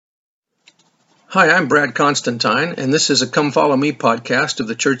Hi, I'm Brad Constantine, and this is a Come Follow Me podcast of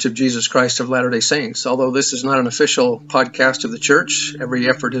the Church of Jesus Christ of Latter-day Saints. Although this is not an official podcast of the church, every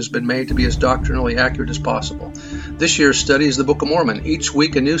effort has been made to be as doctrinally accurate as possible. This year's study is the Book of Mormon. Each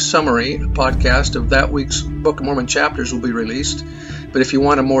week, a new summary podcast of that week's Book of Mormon chapters will be released. But if you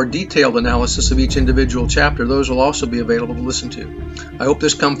want a more detailed analysis of each individual chapter, those will also be available to listen to. I hope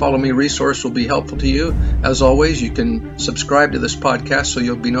this Come Follow Me resource will be helpful to you. As always, you can subscribe to this podcast so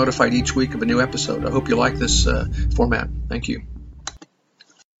you'll be notified each week of a new episode. I hope you like this format. Thank you.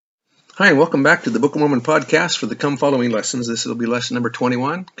 Hi, and welcome back to the Book of Mormon podcast for the Come Follow Me lessons. This will be lesson number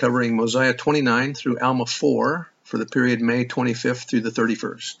 21, covering Mosiah 29 through Alma 4 for the period May 25th through the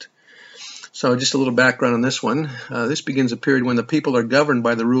 31st. So just a little background on this one. This begins a period when the people are governed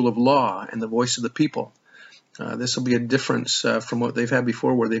by the rule of law and the voice of the people. This will be a difference from what they've had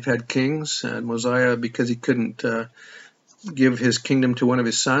before, where they've had kings. And Mosiah, because he couldn't give his kingdom to one of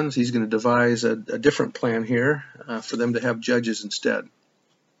his sons, he's going to devise a different plan here for them to have judges instead.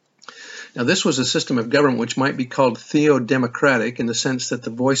 Now, this was a system of government which might be called theodemocratic in the sense that the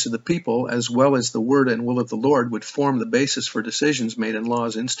voice of the people, as well as the word and will of the Lord, would form the basis for decisions made and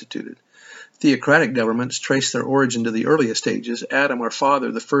laws instituted. Theocratic governments trace their origin to the earliest ages. Adam, our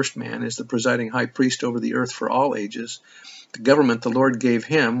father, the first man, is the presiding high priest over the earth for all ages. The government the Lord gave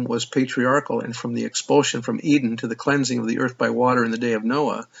him was patriarchal, and from the expulsion from Eden to the cleansing of the earth by water in the day of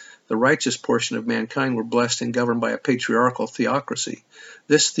Noah, the righteous portion of mankind were blessed and governed by a patriarchal theocracy.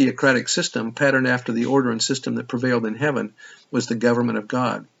 This theocratic system, patterned after the order and system that prevailed in heaven, was the government of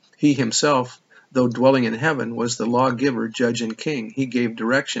God. He himself, though dwelling in heaven, was the lawgiver, judge, and king. He gave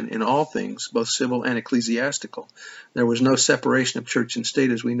direction in all things, both civil and ecclesiastical. There was no separation of church and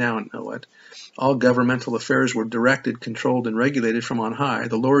state as we now know it. All governmental affairs were directed, controlled, and regulated from on high.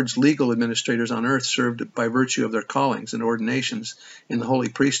 The Lord's legal administrators on earth served by virtue of their callings and ordinations in the holy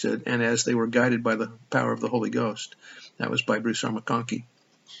priesthood, and as they were guided by the power of the Holy Ghost. That was by Bruce R. McConkie.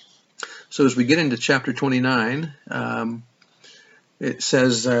 So as we get into chapter 29, it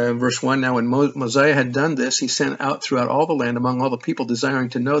says, verse 1, Now when Mosiah had done this, he sent out throughout all the land among all the people, desiring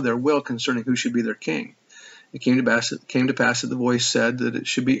to know their will concerning who should be their king. It came to pass that the voice said that it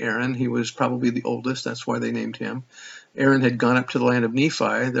should be Aaron. He was probably the oldest. That's why they named him. Aaron had gone up to the land of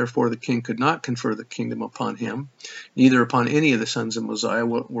Nephi. Therefore the king could not confer the kingdom upon him, neither upon any of the sons of Mosiah.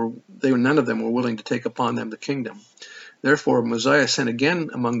 None of them were willing to take upon them the kingdom. Therefore Mosiah sent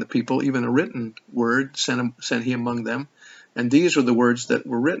again among the people, even a written word sent he among them. And these were the words that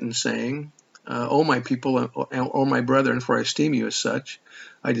were written, saying, O my people, O my brethren, for I esteem you as such,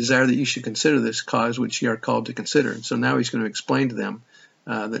 I desire that you should consider this cause which ye are called to consider. And so now he's going to explain to them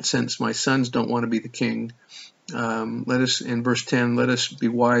that since my sons don't want to be the king, let us, in verse 10, let us be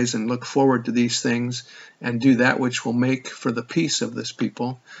wise and look forward to these things and do that which will make for the peace of this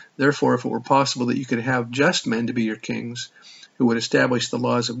people. Therefore, if it were possible that you could have just men to be your kings, who would establish the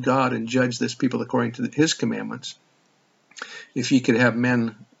laws of God and judge this people according to his commandments, if ye could have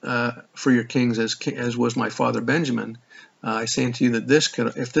men for your kings as was my father Benjamin, I say unto you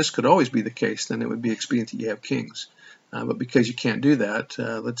that if this could always be the case, then it would be expedient that you have kings. But because you can't do that,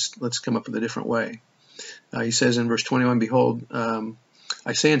 let's come up with a different way. He says in verse 21, Behold,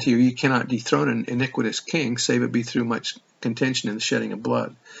 I say unto you, ye cannot dethrone an iniquitous king, save it be through much contention and the shedding of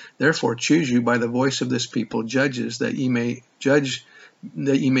blood. Therefore choose you by the voice of this people judges, that ye may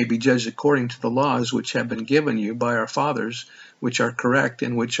be judged according to the laws which have been given you by our fathers, which are correct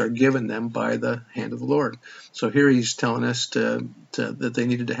and which are given them by the hand of the Lord. So here he's telling us that they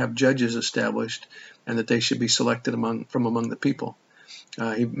needed to have judges established and that they should be selected from among the people.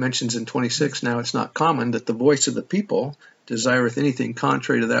 He mentions in 26, Now it's not common that the voice of the people desireth anything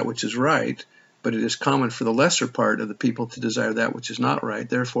contrary to that which is right, but it is common for the lesser part of the people to desire that which is not right.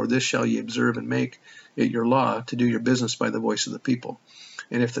 Therefore this shall ye observe and make it your law to do your business by the voice of the people.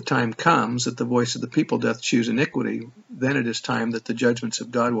 And if the time comes that the voice of the people doth choose iniquity, then it is time that the judgments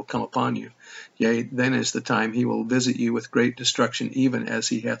of God will come upon you. Yea, then is the time he will visit you with great destruction, even as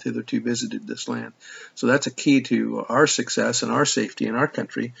he hath hitherto visited this land. So that's a key to our success and our safety in our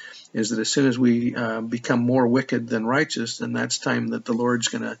country, is that as soon as we become more wicked than righteous, then that's time that the Lord's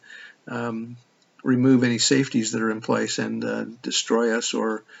going to remove any safeties that are in place and destroy us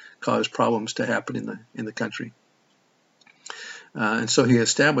or cause problems to happen in the country. And so he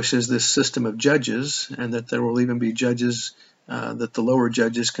establishes this system of judges, and that there will even be judges, that the lower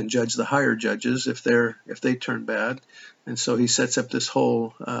judges can judge the higher judges if they turn bad. And so he sets up this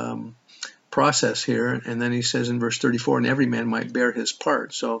whole process here, and then he says in verse 34, and every man might bear his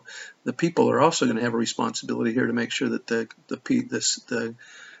part. So the people are also going to have a responsibility here to make sure that the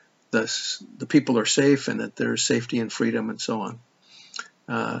people are safe and that there's safety and freedom and so on.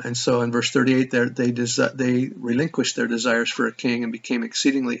 And so in verse 38, they relinquished their desires for a king and became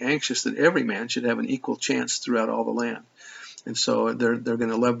exceedingly anxious that every man should have an equal chance throughout all the land. And so they're going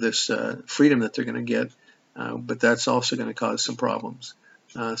to love this freedom that they're going to get, but that's also going to cause some problems.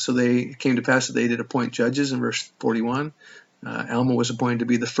 So it came to pass that they did appoint judges in verse 41. Alma was appointed to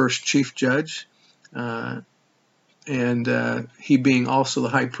be the first chief judge, and he being also the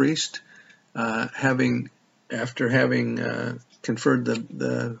high priest, after having conferred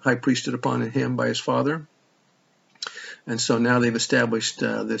the high priesthood upon him by his father. And so now they've established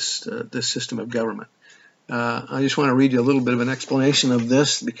this system of government. I just want to read you a little bit of an explanation of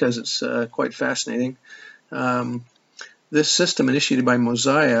this because it's quite fascinating. This system initiated by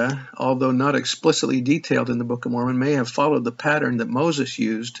Mosiah, although not explicitly detailed in the Book of Mormon, may have followed the pattern that Moses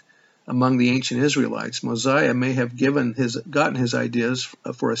used among the ancient Israelites. Mosiah may have gotten his ideas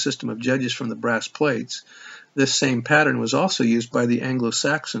for a system of judges from the brass plates. This same pattern was also used by the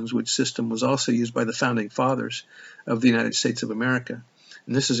Anglo-Saxons, which system was also used by the founding fathers of the United States of America.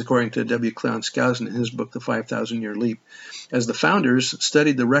 And this is according to W. Cleon Skousen in his book, The 5,000-Year Leap. As the founders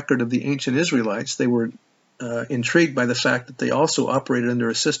studied the record of the ancient Israelites, they were intrigued by the fact that they also operated under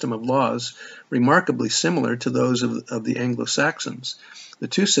a system of laws remarkably similar to those of the Anglo-Saxons. The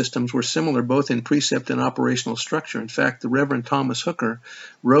two systems were similar both in precept and operational structure. In fact, the Reverend Thomas Hooker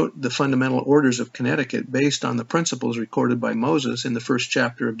wrote the Fundamental Orders of Connecticut based on the principles recorded by Moses in the first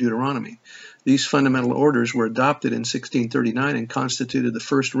chapter of Deuteronomy. These fundamental orders were adopted in 1639 and constituted the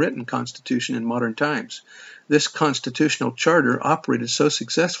first written constitution in modern times. This constitutional charter operated so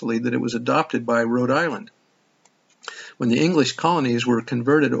successfully that it was adopted by Rhode Island. When the English colonies were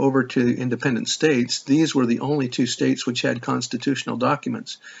converted over to independent states, these were the only two states which had constitutional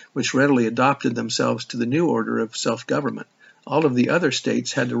documents, which readily adopted themselves to the new order of self-government. All of the other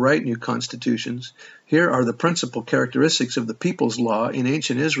states had to write new constitutions. Here are the principal characteristics of the people's law in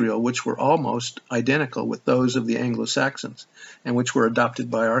ancient Israel, which were almost identical with those of the Anglo-Saxons, and which were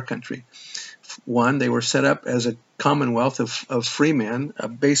adopted by our country. 1, they were set up as a commonwealth of free men. A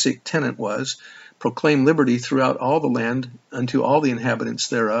basic tenet was, proclaim liberty throughout all the land unto all the inhabitants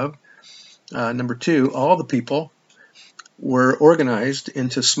thereof. Number 2, all the people were organized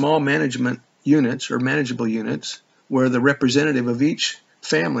into small management units or manageable units where the representative of each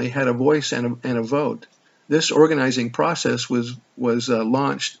family had a voice and a vote. This organizing process was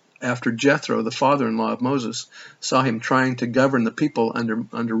launched after Jethro, the father-in-law of Moses, saw him trying to govern the people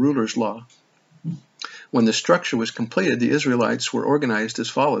under ruler's law. When the structure was completed, the Israelites were organized as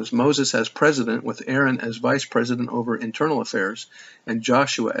follows. Moses as president, with Aaron as vice president over internal affairs, and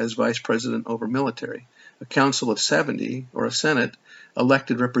Joshua as vice president over military. A council of 70, or a senate,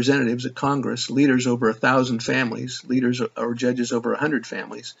 elected representatives, a Congress, leaders over 1,000 families, leaders or judges over 100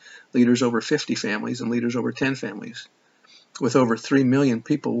 families, leaders over 50 families, and leaders over 10 families, with over 3 million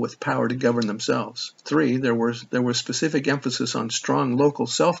people with power to govern themselves. 3, there was specific emphasis on strong local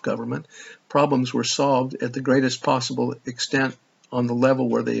self-government. Problems were solved at the greatest possible extent on the level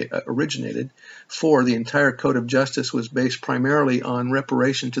where they originated. 4, the entire code of justice was based primarily on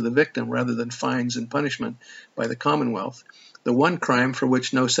reparation to the victim rather than fines and punishment by the Commonwealth. The one crime for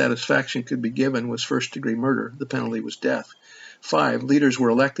which no satisfaction could be given was first-degree murder. The penalty was death. 5, leaders were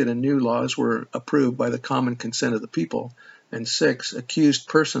elected and new laws were approved by the common consent of the people. And 6, accused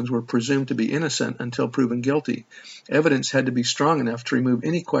persons were presumed to be innocent until proven guilty. Evidence had to be strong enough to remove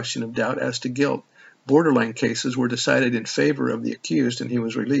any question of doubt as to guilt. Borderline cases were decided in favor of the accused and he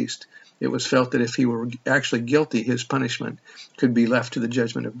was released. It was felt that if he were actually guilty, his punishment could be left to the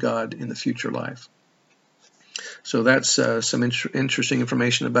judgment of God in the future life. So that's some interesting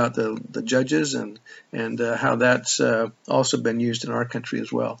information about the judges and how that's also been used in our country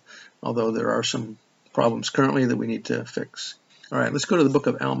as well, although there are some problems currently that we need to fix. All right, let's go to the book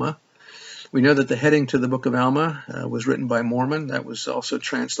of Alma. We know that the heading to the book of Alma was written by Mormon. That was also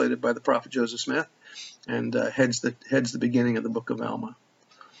translated by the prophet Joseph Smith and heads the beginning of the book of Alma.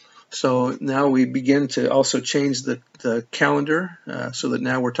 So now we begin to also change the calendar so that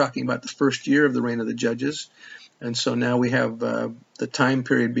now we're talking about the first year of the reign of the judges. And so now we have the time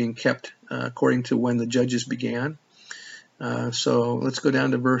period being kept according to when the judges began. So let's go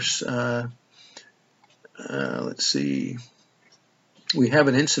down to verse, let's see, we have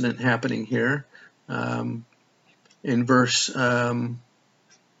an incident happening here. In verse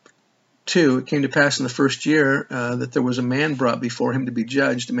 2, it came to pass in the first year that there was a man brought before him to be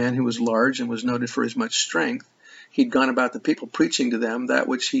judged, a man who was large and was noted for his much strength. He'd gone about the people preaching to them that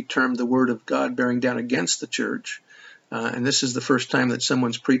which he termed the word of God, bearing down against the church. And this is the first time that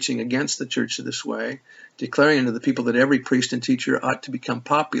someone's preaching against the church this way, declaring unto the people that every priest and teacher ought to become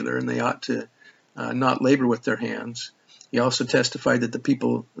popular and they ought to not labor with their hands. He also testified that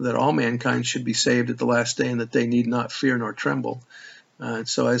that all mankind should be saved at the last day, and that they need not fear nor tremble.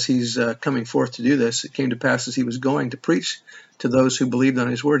 So as he's coming forth to do this, it came to pass as he was going to preach to those who believed on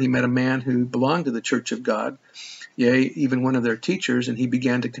his word, he met a man who belonged to the church of God, yea, even one of their teachers, and he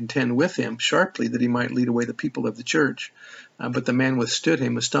began to contend with him sharply that he might lead away the people of the church. But the man withstood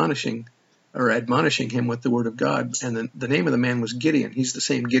him, admonishing him with the word of God. And the name of the man was Gideon. He's the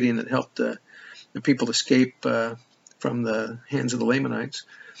same Gideon that helped the people escape from the hands of the Lamanites.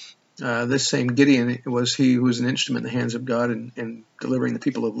 This same Gideon was he who was an instrument in the hands of God in delivering the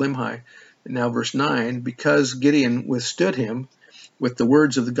people of Limhi. And now verse 9, because Gideon withstood him with the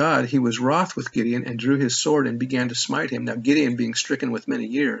words of the God, he was wroth with Gideon and drew his sword and began to smite him. Now Gideon being stricken with many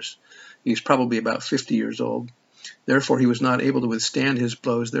years, he's probably about 50 years old. Therefore he was not able to withstand his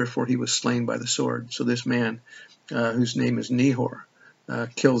blows, therefore he was slain by the sword. So this man, whose name is Nehor,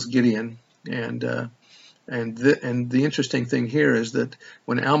 kills Gideon. And the interesting thing here is that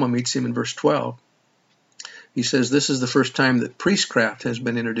when Alma meets him in verse 12, he says this is the first time that priestcraft has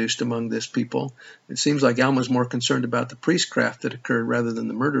been introduced among this people. It seems like Alma's more concerned about the priestcraft that occurred rather than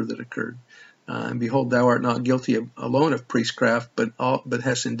the murder that occurred. And behold, thou art not guilty alone of priestcraft, but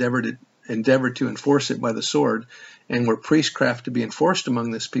hast endeavored to enforce it by the sword. And were priestcraft to be enforced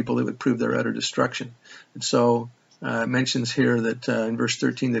among this people, it would prove their utter destruction. And so it mentions here that in verse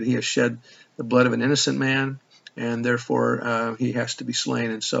 13 that he has shed the blood of an innocent man, and therefore he has to be slain.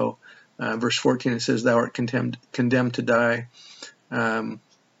 And so verse 14 it says, thou art condemned to die. And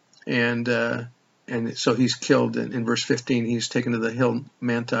so he's killed. In verse 15 he's taken to the hill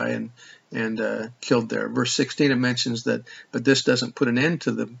Manti and killed there. Verse 16 it mentions that, but this doesn't put an end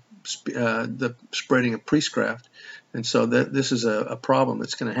to the spreading of priestcraft. And so this is a problem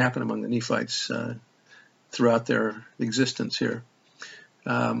that's going to happen among the Nephites throughout their existence here.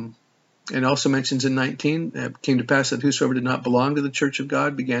 It also mentions in 19, it came to pass that whosoever did not belong to the church of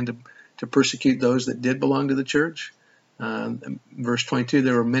God began to persecute those that did belong to the church. Verse 22,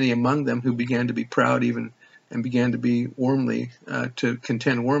 there were many among them who began to be proud even and began to be to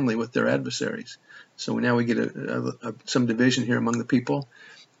contend warmly with their adversaries. So now we get some division here among the people.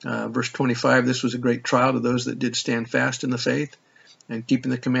 Verse 25, this was a great trial to those that did stand fast in the faith and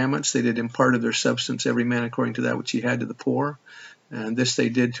keeping the commandments. They did impart of their substance every man according to that which he had to the poor. And this they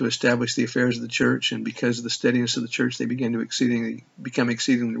did to establish the affairs of the church, and because of the steadiness of the church, they began to become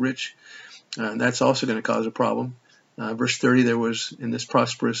exceedingly rich. And that's also going to cause a problem. Verse 30, there was, in this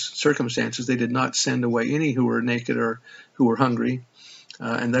prosperous circumstances, they did not send away any who were naked or who were hungry,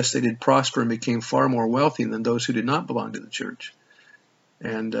 and thus they did prosper and became far more wealthy than those who did not belong to the church.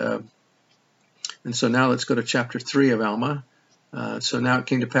 And so now let's go to chapter 3 of Alma. So now it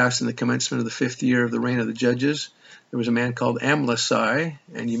came to pass in the commencement of the 5th year of the reign of the judges, there was a man called Amlici,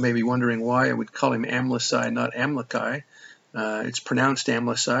 and you may be wondering why I would call him Amlici, not Amalekai. It's pronounced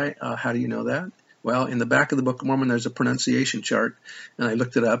Amlici. How do you know that? Well, in the back of the Book of Mormon, there's a pronunciation chart, and I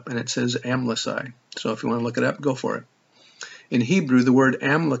looked it up, and it says Amlici. So if you want to look it up, go for it. In Hebrew, the word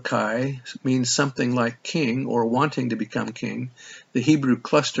Amalekai means something like king or wanting to become king. The Hebrew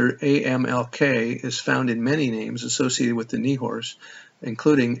cluster AMLK is found in many names associated with the Nehors,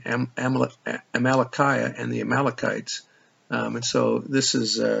 including Amalickiah and the Amalekites. And so this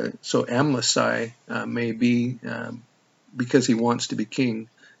is, so Amlici may be, because he wants to be king,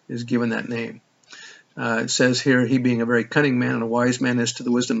 is given that name. It says here, he being a very cunning man and a wise man as to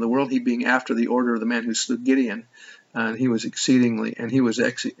the wisdom of the world, he being after the order of the man who slew Gideon, and he was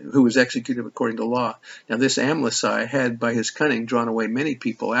who was executed according to law. Now this Amlici had by his cunning drawn away many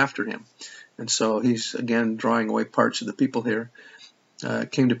people after him, and so he's again drawing away parts of the people here.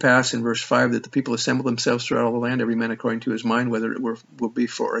 It came to pass in verse 5 that the people assembled themselves throughout all the land, every man according to his mind, whether it will be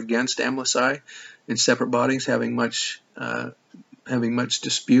for or against Amlici, in separate bodies, having much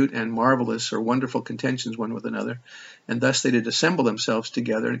dispute and marvelous or wonderful contentions one with another. And thus they did assemble themselves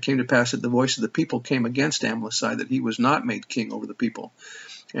together. And it came to pass that the voice of the people came against Amlici, that he was not made king over the people.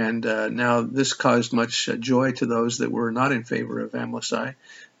 And now this caused much joy to those that were not in favor of Amlici.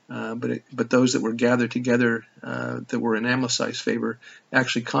 But those that were gathered together that were in Amlici's favor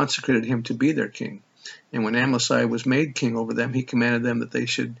actually consecrated him to be their king. And when Amlici was made king over them, he commanded them that they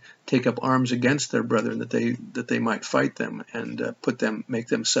should take up arms against their brethren, that they might fight them and make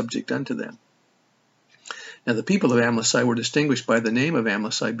them subject unto them. Now the people of Amlici were distinguished by the name of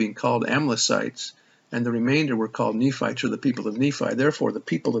Amlici, being called Amlicites, and the remainder were called Nephites, or the people of Nephi. Therefore the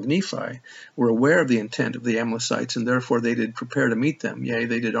people of Nephi were aware of the intent of the Amlicites, and therefore they did prepare to meet them. Yea,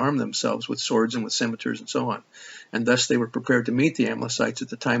 they did arm themselves with swords and with scimitars and so on. And thus they were prepared to meet the Amlicites at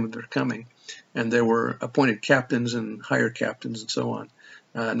the time of their coming. And there were appointed captains and higher captains and so on.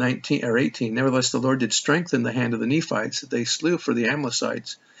 19 or 18. Nevertheless, the Lord did strengthen the hand of the Nephites, that they slew for the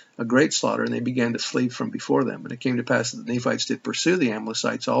Amlicites a great slaughter, and they began to flee from before them. And it came to pass that the Nephites did pursue the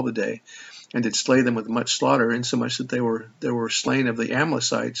Amlicites all the day, and did slay them with much slaughter, insomuch that there were slain of the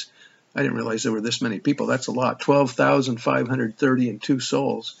Amlicites. I didn't realize there were this many people. That's a lot. 12,532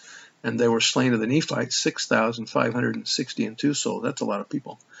 souls. And they were slain of the Nephites, 6,562 souls. That's a lot of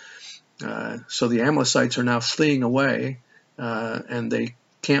people. So the Amlicites are now fleeing away, and they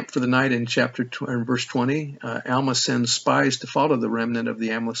camp for the night in verse 20. Alma sends spies to follow the remnant of the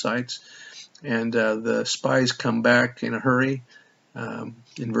Amlicites, and the spies come back in a hurry.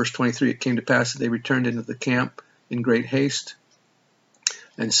 In verse 23, it came to pass that they returned into the camp in great haste,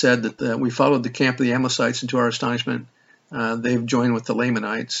 and said that we followed the camp of the Amlicites, and to our astonishment, they've joined with the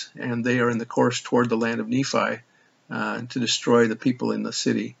Lamanites, and they are in the course toward the land of Nephi to destroy the people in the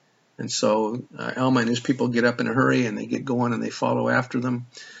city. And so Alma and his people get up in a hurry, and they get going, and they follow after them.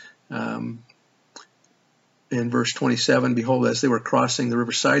 In verse 27, behold, as they were crossing the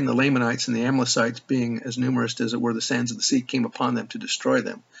river Sidon, the Lamanites and the Amlicites, being as numerous as it were the sands of the sea, came upon them to destroy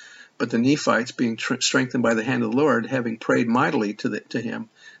them. But the Nephites, being strengthened by the hand of the Lord, having prayed mightily to him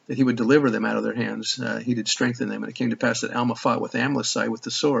that he would deliver them out of their hands, he did strengthen them. And it came to pass that Alma fought with Amlici with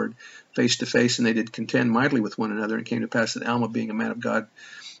the sword, face to face, and they did contend mightily with one another. And it came to pass that Alma, being a man of God,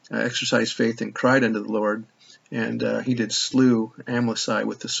 exercised faith and cried unto the Lord, and he did slew Amlici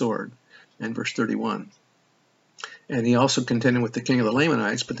with the sword. And verse 31. And he also contended with the king of the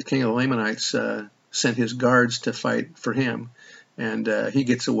Lamanites, but the king of the Lamanites sent his guards to fight for him, and he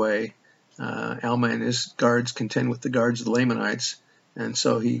gets away. Alma and his guards contend with the guards of the Lamanites, and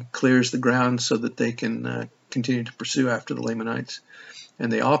so he clears the ground so that they can continue to pursue after the Lamanites.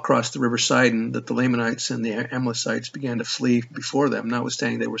 And they all crossed the river Sidon, that the Lamanites and the Amlicites began to flee before them,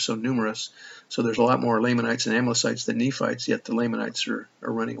 notwithstanding they were so numerous. So there's a lot more Lamanites and Amlicites than Nephites, yet the Lamanites are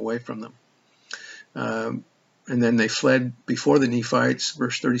running away from them. And then they fled before the Nephites.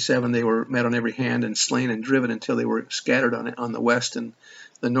 Verse 37, they were met on every hand and slain and driven until they were scattered on the west and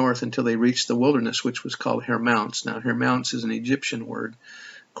the north, until they reached the wilderness, which was called Hermounts. Now, Hermounts is an Egyptian word,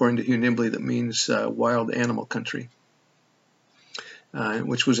 according to Hugh Nibley, that means wild animal country,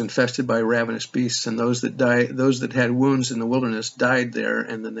 which was infested by ravenous beasts. And those that had wounds in the wilderness died there,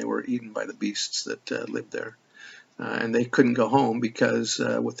 and then they were eaten by the beasts that lived there. And they couldn't go home because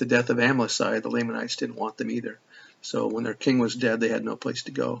with the death of Amlici, the Lamanites didn't want them either. So when their king was dead, they had no place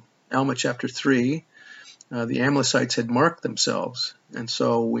to go. Alma chapter 3, the Amlicites had marked themselves. And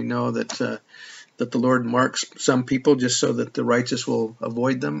so we know that the Lord marks some people just so that the righteous will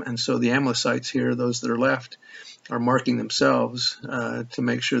avoid them. And so the Amlicites here, those that are left, are marking themselves to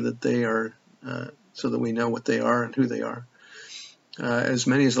make sure that they are, so that we know what they are and who they are. As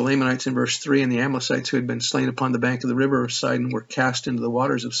many as the Lamanites in verse 3 and the Amlicites who had been slain upon the bank of the river of Sidon were cast into the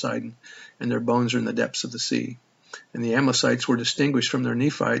waters of Sidon, and their bones are in the depths of the sea. And the Amlicites were distinguished from the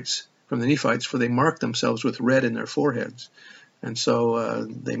Nephites, for they marked themselves with red in their foreheads. And so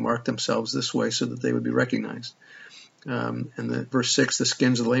they marked themselves this way so that they would be recognized. And verse 6, the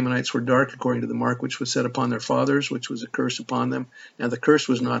skins of the Lamanites were dark according to the mark which was set upon their fathers, which was a curse upon them. Now the curse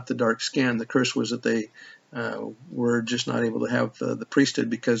was not the dark skin. The curse was that they were just not able to have the priesthood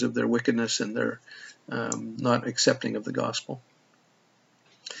because of their wickedness and their not accepting of the gospel.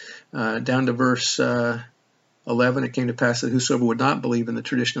 Down to verse 11, it came to pass that whosoever would not believe in the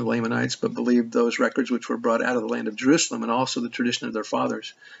tradition of the Lamanites, but believed those records which were brought out of the land of Jerusalem, and also the tradition of their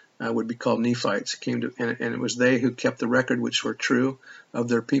fathers, would be called Nephites. And it was they who kept the record which were true of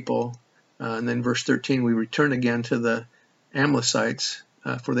their people. And then verse 13, we return again to the Amlicites,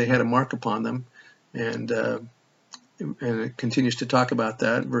 for they had a mark upon them. And it continues to talk about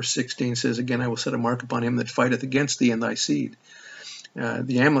that. Verse 16 says, again, I will set a mark upon him that fighteth against thee and thy seed.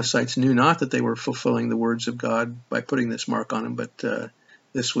 The Amlicites knew not that they were fulfilling the words of God by putting this mark on him, but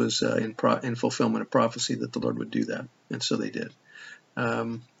this was in fulfillment of prophecy that the Lord would do that, and so they did.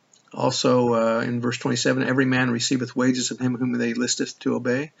 Also, in verse 27, every man receiveth wages of him whom they listeth to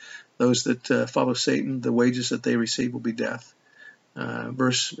obey. Those that follow Satan, the wages that they receive will be death.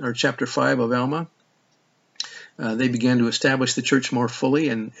 Chapter 5 of Alma. They began to establish the church more fully,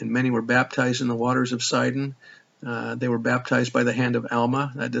 and many were baptized in the waters of Sidon. They were baptized by the hand of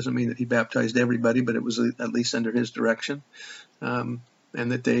Alma. That doesn't mean that he baptized everybody, but it was at least under his direction. And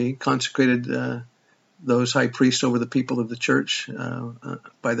that they consecrated those high priests over the people of the church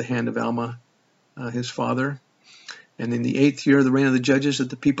by the hand of Alma, his father. And in the 8th year of the reign of the judges, that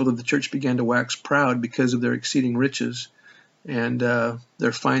the people of the church began to wax proud because of their exceeding riches, and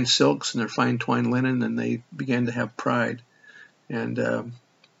their fine silks and their fine twined linen, and they began to have pride. And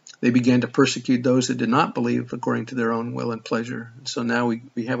they began to persecute those that did not believe according to their own will and pleasure. And so now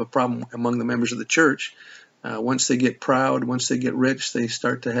we have a problem among the members of the church. Once they get proud, once they get rich, they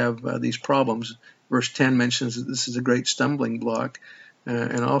start to have these problems. Verse 10 mentions that this is a great stumbling block,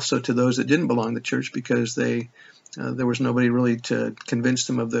 and also to those that didn't belong to the church, because there was nobody really to convince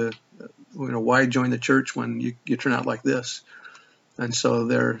them of why join the church when you turn out like this. And so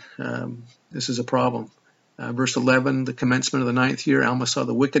this is a problem. Verse 11, the commencement of the 9th year, Alma saw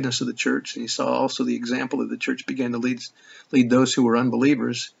the wickedness of the church, and he saw also the example that the church began to lead those who were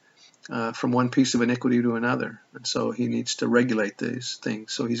unbelievers from one piece of iniquity to another. And so he needs to regulate these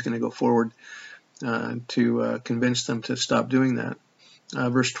things. So he's going to go forward to convince them to stop doing that.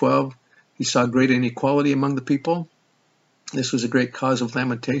 Verse 12, he saw great inequality among the people. This was a great cause of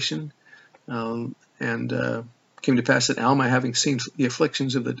lamentation. And came to pass that Alma, having seen the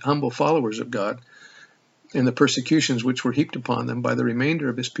afflictions of the humble followers of God, and the persecutions which were heaped upon them by the remainder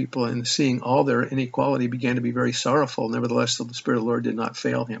of his people, and seeing all their inequality, began to be very sorrowful. Nevertheless, the Spirit of the Lord did not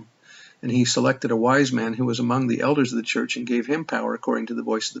fail him. And he selected a wise man who was among the elders of the church, and gave him power according to the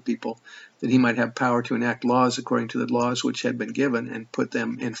voice of the people, that he might have power to enact laws according to the laws which had been given, and put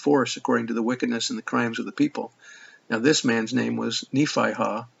them in force according to the wickedness and the crimes of the people. Now this man's name was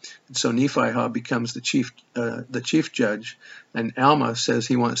Nephihah, and so Nephihah becomes the chief judge, and Alma says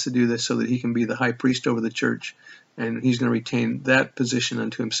he wants to do this so that he can be the high priest over the church, and he's going to retain that position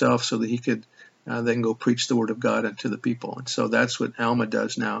unto himself so that he could then go preach the word of God unto the people. And so that's what Alma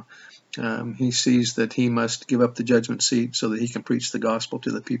does now. He sees that he must give up the judgment seat so that he can preach the gospel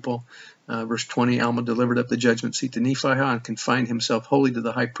to the people. Verse 20, Alma delivered up the judgment seat to Nephihah, and confined himself wholly to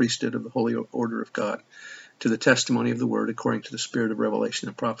the high priesthood of the holy order of God, to the testimony of the word according to the spirit of revelation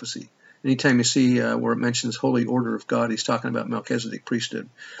and prophecy. Anytime you see where it mentions holy order of God, he's talking about Melchizedek priesthood.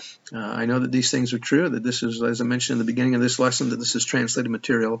 I know that these things are true, that this is, as I mentioned in the beginning of this lesson, that this is translated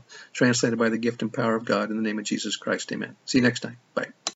material, translated by the gift and power of God, in the name of Jesus Christ. Amen. See you next time. Bye.